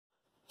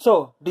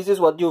So this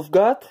is what you've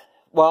got.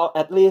 Well,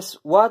 at least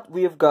what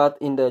we've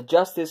got in the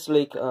Justice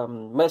League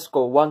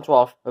Mezco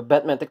 112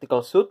 Batman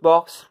Tactical Suit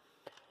box.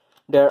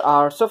 There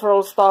are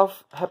several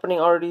stuff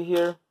happening already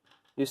here.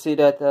 You see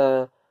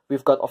that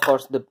we've got, of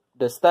course,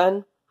 the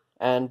stand,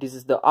 and this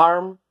is the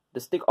arm,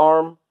 the stick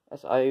arm,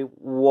 as I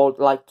would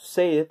like to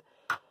say it,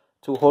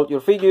 to hold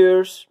your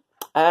figures.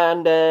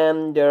 And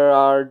then there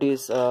are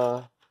this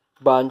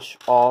bunch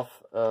of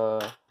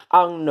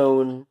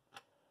unknown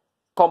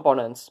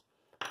components.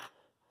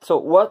 So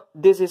what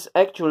this is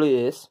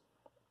actually is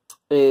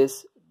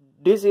this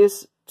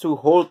is to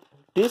hold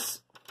these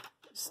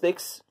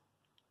sticks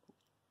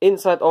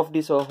inside of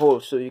this hole.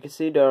 So you can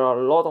see there are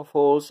a lot of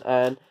holes,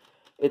 and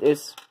it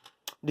is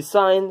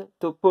designed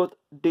to put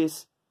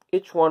this,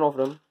 each one of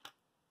them,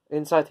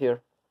 inside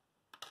here.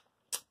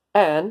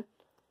 And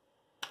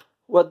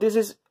what this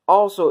is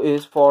also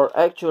is for,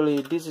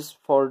 actually this is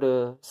for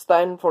the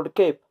stand for the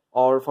cape,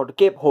 or for the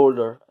cape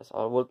holder, as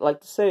I would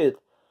like to say it.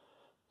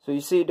 So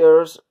you see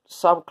there's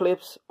some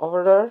clips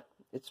over there.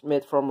 It's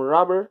made from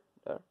rubber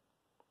there.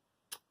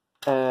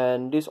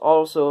 And this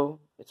also,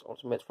 it's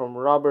also made from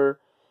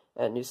rubber.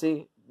 And you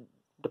see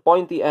the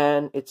pointy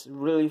end, it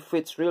really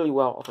fits really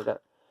well over there.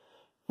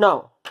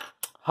 Now,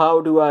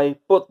 how do I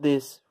put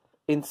this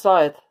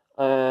inside,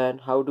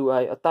 and how do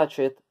I attach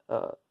it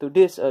to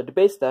this the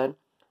base stand?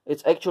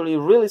 It's actually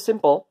really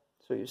simple.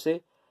 So you see,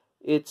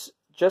 it's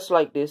just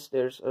like this.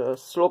 There's a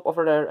slope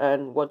over there,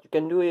 and what you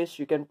can do is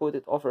you can put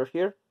it over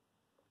here.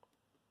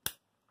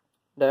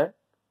 There.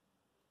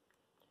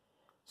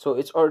 So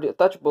it's already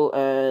attachable,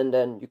 and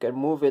then you can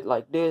move it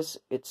like this.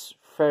 It's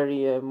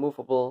very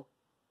movable.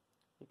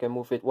 You can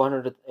move it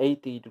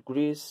 180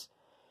 degrees.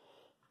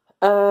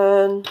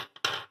 And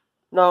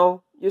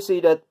now you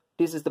see that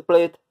this is the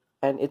plate,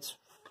 and it's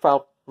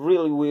felt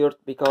really weird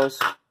because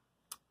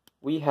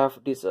we have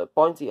this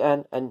pointy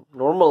end, and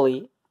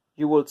normally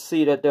you will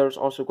see that there's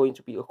also going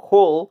to be a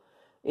hole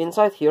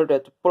inside here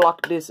that to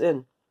plug this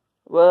in,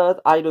 but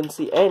I don't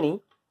see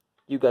any.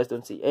 You guys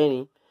don't see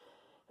any.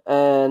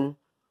 And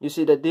you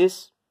see that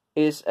this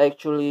is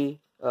actually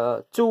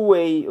a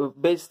two-way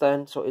base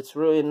stand, so it's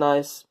really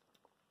nice.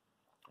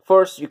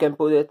 First, you can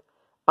put it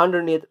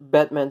underneath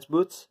Batman's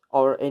boots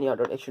or any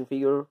other action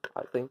figure,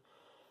 I think,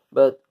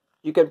 but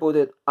you can put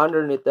it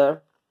underneath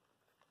there.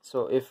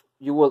 So if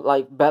you would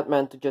like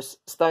Batman to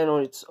just stand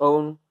on its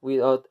own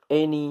without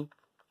any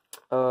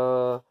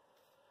flying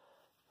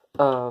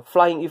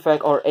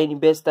effect or any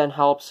base stand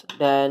helps,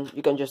 then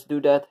you can just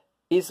do that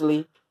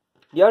easily.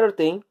 The other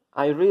thing,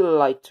 I really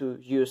like to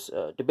use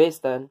the base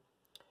stand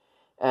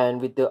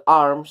and with the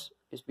arms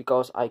is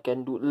because I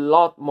can do a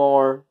lot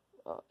more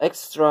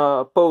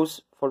extra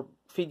pose for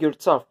figure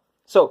itself.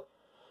 So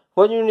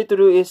what you need to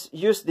do is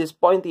use this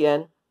pointy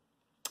end,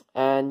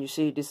 and you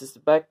see this is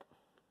the back,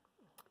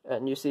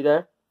 and you see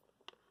there.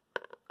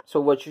 So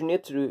what you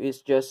need to do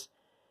is just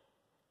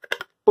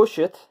push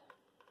it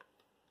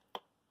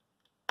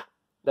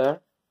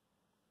there.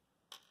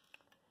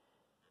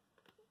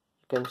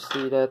 You can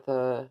see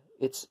that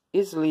it's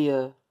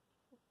easily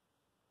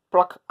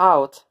plucked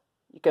out.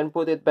 You can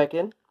put it back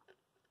in.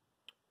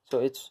 So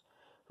it's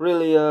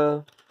really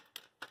a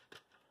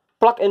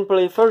plug and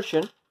play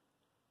version.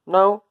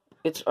 Now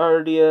it's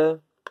already a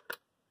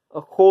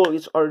hole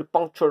is already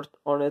punctured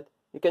on it.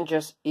 You can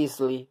just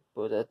easily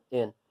put it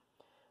in.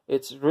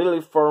 It's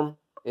really firm.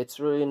 It's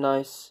really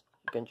nice.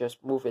 You can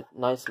just move it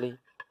nicely.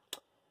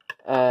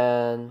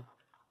 And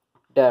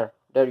there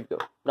you go.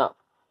 Now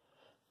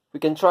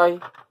we can try.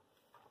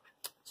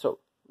 So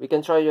we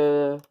can try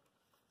to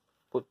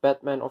put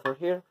Batman over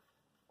here.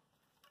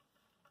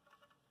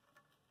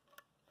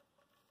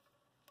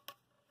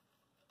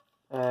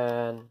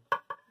 And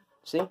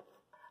see,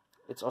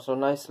 it's also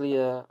nicely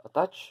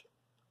attached,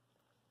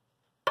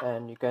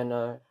 and you can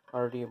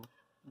already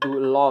do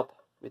a lot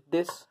with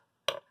this.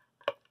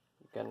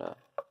 You can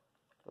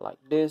like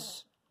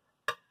this.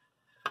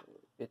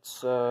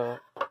 It's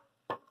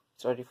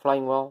already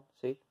flying well.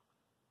 See,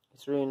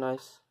 it's really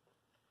nice.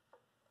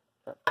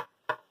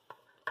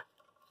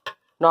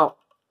 Now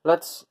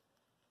let's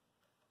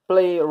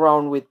play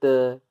around with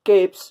the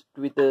capes,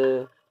 with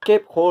the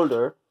cape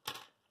holder.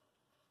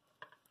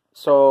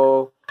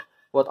 So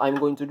what I'm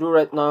going to do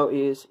right now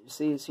is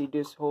see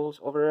these holes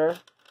over there,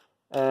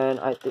 and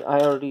I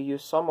already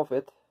used some of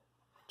it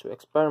to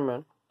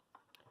experiment.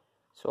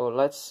 So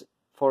let's,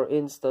 for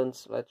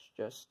instance, let's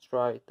just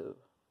try to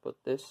put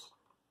this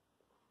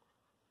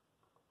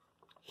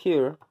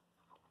here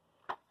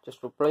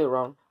just to play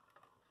around.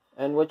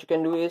 And what you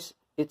can do is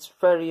it's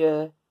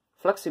very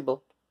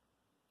flexible.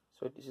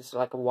 So this is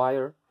like a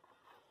wire,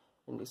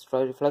 and it's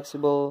very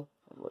flexible.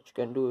 And what you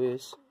can do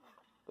is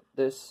put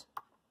this.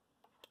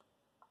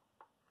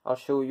 I'll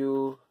show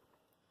you.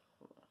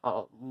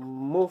 I'll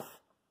move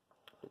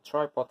the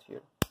tripod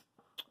here,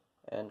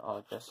 and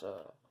I'll just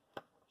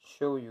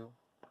show you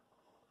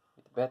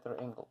with a better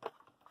angle.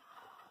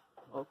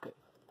 Okay,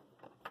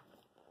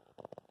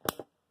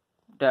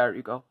 there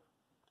you go.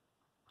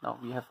 Now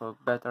we have a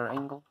better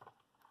angle.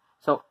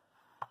 So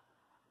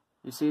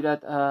you see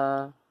that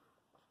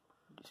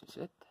This is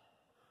it.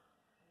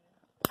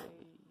 Okay.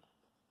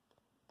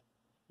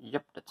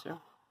 Yep, that's it.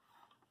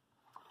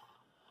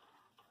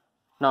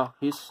 Now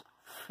he's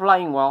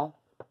flying well.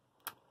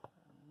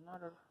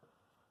 Another.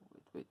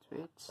 Wait.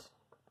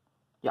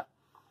 Yeah.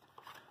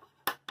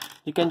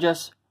 You can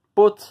just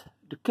put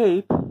the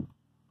cape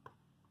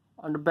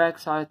on the back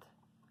side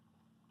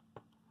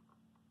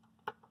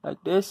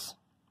like this,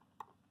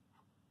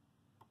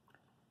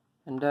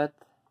 and that,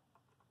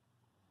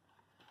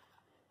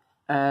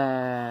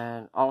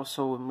 and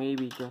also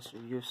maybe just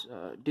use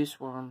this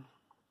one.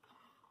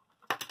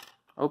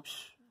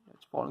 Oops,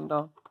 it's falling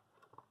down.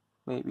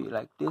 Maybe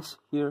like this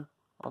here,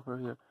 over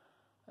here.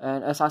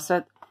 And as I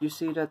said, you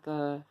see that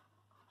so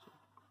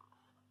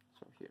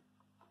here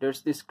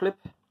there's this clip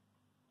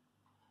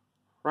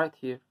right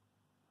here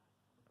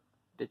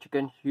that you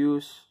can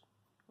use.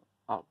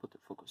 I'll put the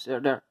focus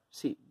there.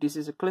 See, this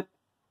is a clip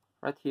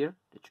right here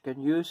that you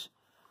can use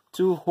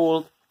to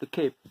hold the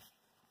cape.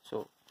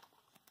 So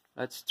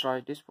let's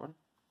try this one.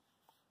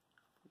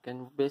 You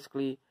can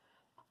basically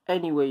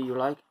any way you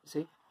like.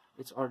 See,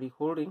 it's already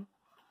holding.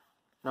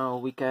 Now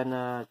we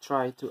can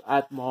try to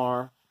add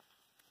more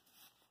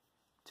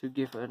to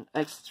give an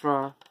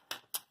extra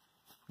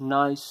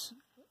nice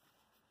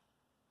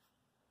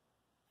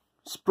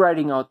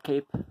spreading out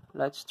cape.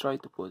 Let's try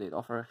to put it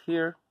over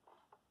here.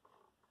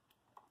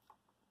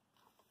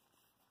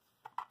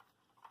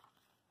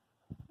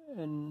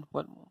 And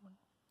one moment.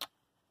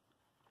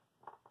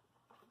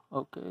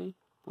 Okay,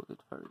 put it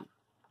very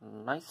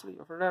nicely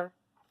over there.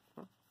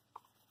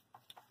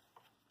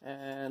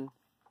 And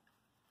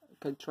I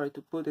can try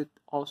to put it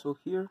also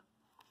here.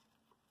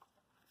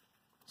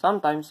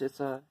 Sometimes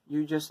it's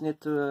you just need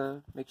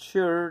to make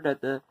sure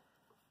that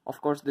of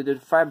course the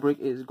fabric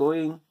is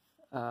going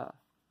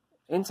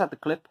inside the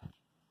clip,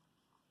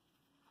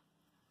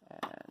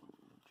 and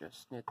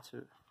just need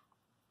to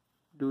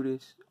do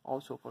this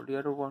also for the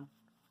other one.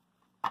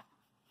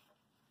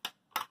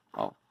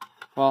 Oh,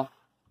 well,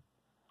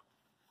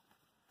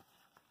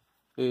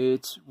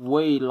 it's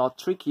way a lot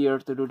trickier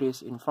to do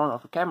this in front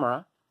of a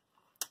camera,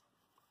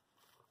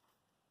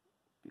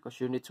 because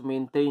you need to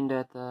maintain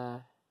that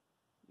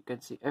you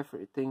can see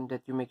everything,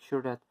 that you make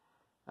sure that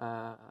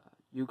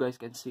you guys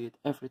can see it,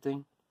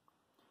 everything.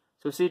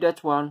 So see,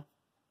 that one,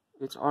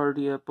 it's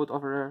already put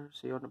over there,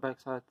 see on the back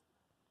side.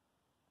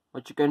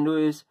 What you can do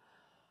is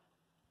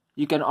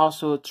you can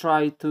also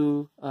try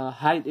to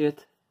hide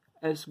it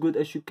as good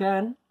as you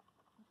can,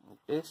 like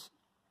this.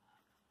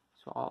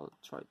 So I'll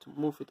try to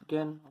move it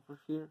again over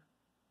here.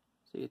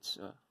 See, it's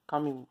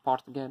coming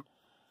apart again.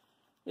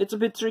 It's a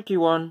bit tricky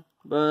one,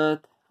 but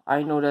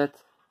I know that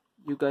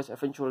you guys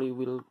eventually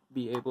will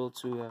be able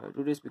to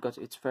do this, because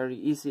it's very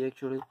easy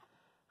actually.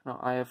 Now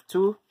I have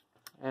two,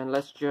 and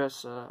let's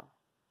just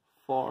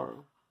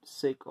for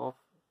sake of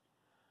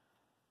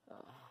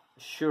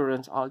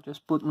assurance, I'll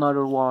just put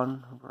another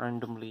one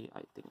randomly,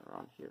 I think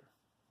around here.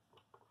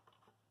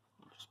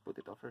 Just put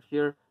it over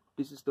here.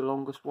 This is the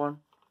longest one.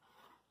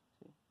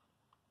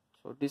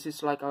 So this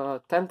is like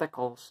a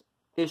tentacles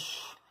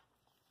ish.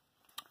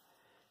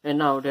 And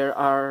now there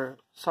are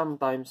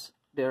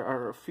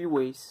a few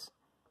ways.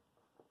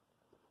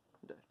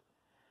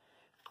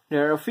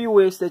 There are a few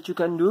ways that you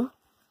can do.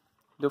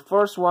 The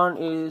first one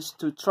is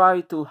to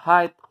try to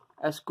hide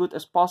as good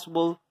as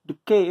possible the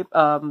cape,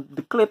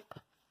 the clip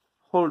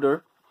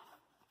holder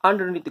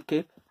underneath the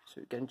cape.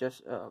 So you can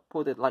just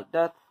put it like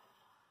that.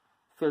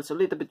 Feels a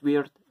little bit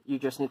weird. You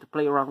just need to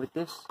play around with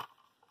this.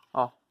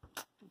 Oh,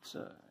 it's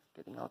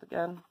getting out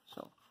again.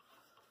 So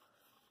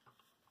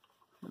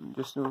let me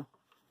just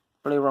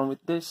play around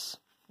with this.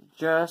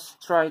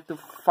 Just try to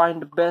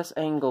find the best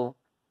angle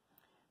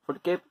for the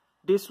cape.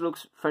 This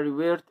looks very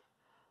weird.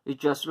 It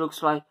just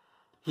looks like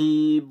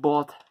he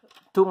bought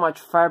too much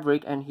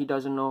fabric and he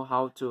doesn't know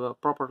how to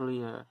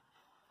properly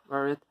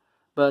wear it.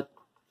 But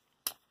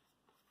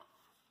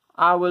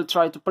I will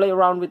try to play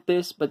around with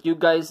this, but you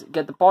guys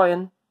get the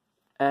point,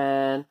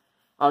 and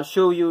I'll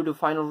show you the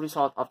final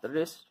result after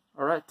this.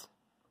 Alright,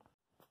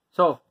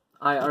 so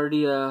I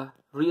already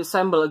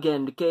reassemble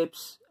again the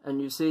capes,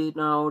 and you see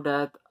now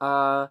that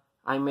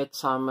I made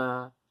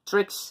some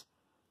tricks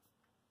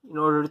in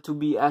order to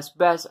be as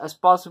best as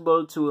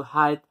possible to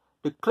hide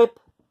the clip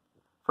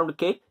from the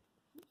cape.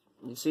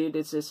 You see,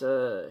 this is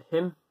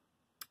him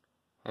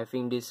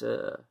having this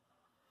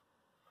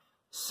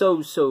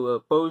so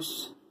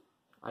pose.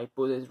 I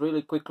put it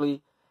really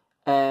quickly,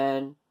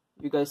 and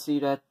you guys see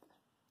that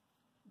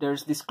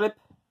there's this clip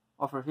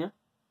over here.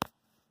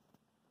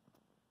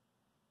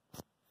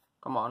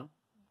 Come on,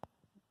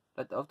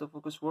 let the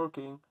autofocus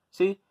working.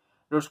 See,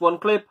 there's one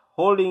clip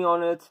holding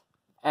on it,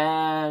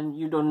 and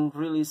you don't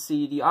really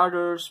see the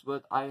others,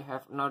 but I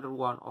have another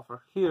one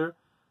over here.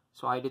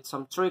 So I did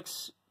some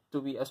tricks to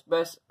be as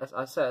best as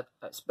I said,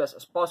 as best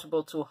as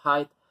possible to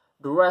hide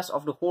the rest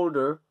of the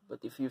holder. But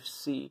if you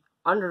see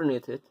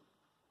underneath it,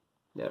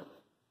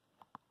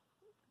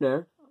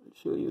 there, I'll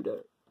show you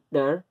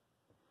there.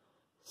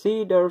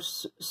 See,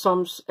 there's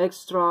some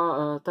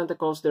extra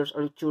tentacles. There's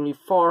actually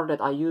 4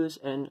 that I use,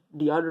 and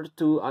the other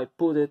 2 I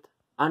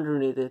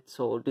underneath it.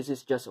 So this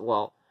is just,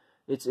 well,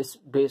 it's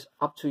based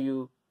up to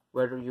you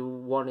whether you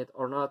want it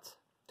or not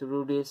to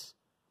do this,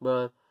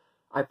 but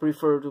I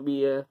prefer to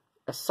be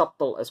as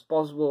subtle as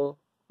possible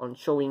on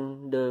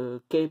showing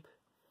the cape.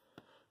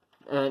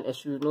 And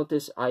as you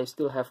notice, I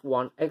still have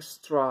one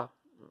extra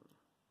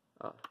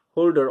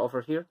holder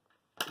over here,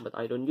 but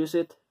I don't use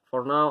it.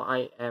 For now,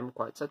 I am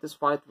quite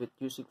satisfied with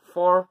using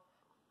 4,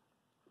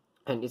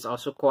 and it's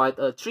also quite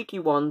a tricky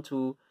one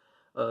to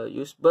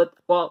use, but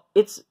well,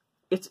 it's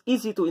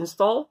easy to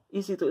install,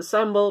 easy to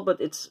assemble,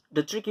 but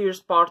the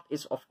trickiest part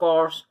is, of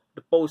course,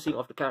 the posing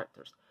of the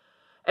characters.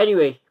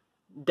 Anyway,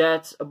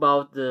 that's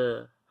about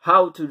the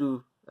how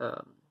to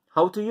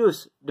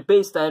use the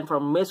base stand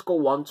from Mezco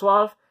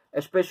 112,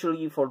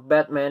 especially for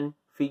Batman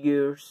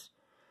figures.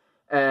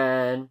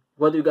 And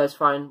what do you guys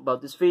find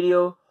about this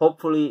video?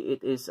 Hopefully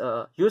it is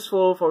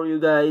useful for you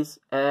guys,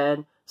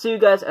 and see you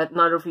guys at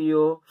another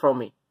video from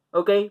me.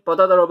 Okay,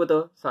 Potato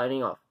Roboto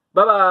signing off.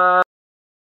 Bye bye.